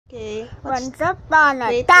Okay. Once upon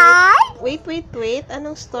a Wait. time, Wait.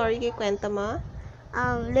 Anong story kikwenta mo?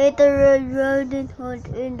 Little Red Riding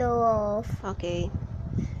Hood in the wolf. Okay.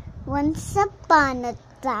 Once upon a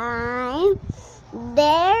time,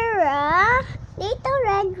 there Little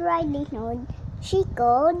Red Riding Hood. She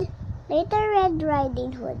called Little Red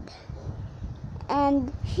Riding Hood,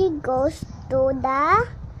 and she goes to the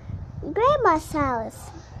grandma's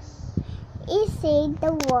house. He said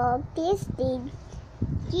the wolf tasted.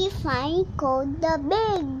 He finally called the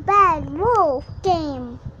big bad wolf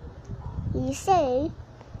came. He said,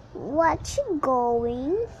 "What you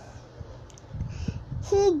going?"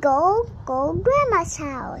 He go grandma's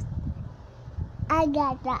house. I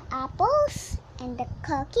got the apples and the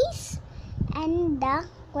cookies and the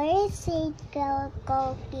crazy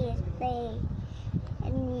cookies say.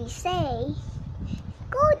 And we say,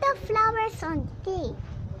 "Go the flowers on cake."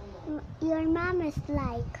 Your mom is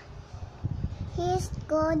like, he's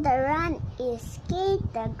go the run escape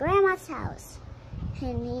the grandma's house.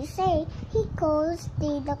 And he say he goes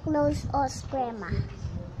to the clothes of grandma.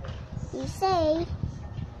 He say,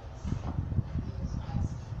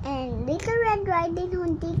 and Little Red Riding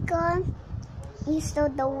Hood he saw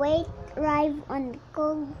the way arrive on the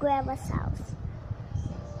cold grandma's house.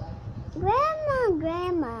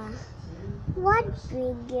 Grandma, what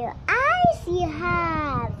big eyes you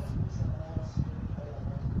have!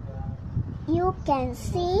 You can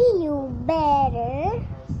see you better.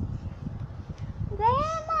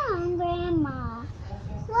 Grandma,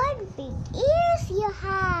 what big ears you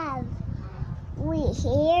have. We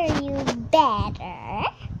hear you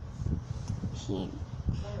better.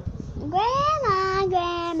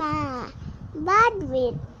 Grandma, what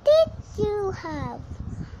big teeth you have.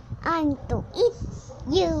 I'm to eat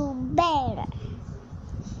you better.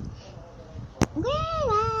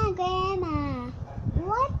 Grandma,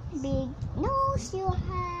 what big nose you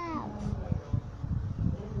have.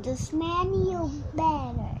 To smell you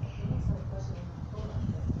better.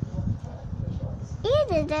 It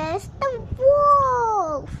is the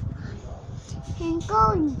wolf. And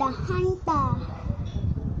called the hunter.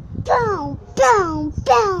 Boom, boom,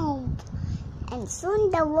 boom. And soon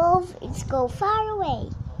the wolf is go far away.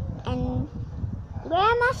 And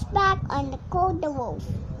grandma's back on the cold the wolf.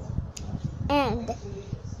 And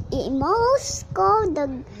it most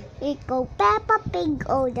go Peppa Pig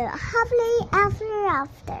or the happily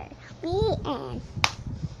after. The end.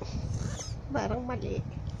 Parang mali.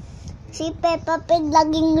 Si Peppa Pig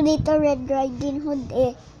laging Little Red Riding Hood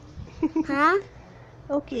eh. Ha?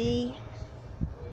 Okay.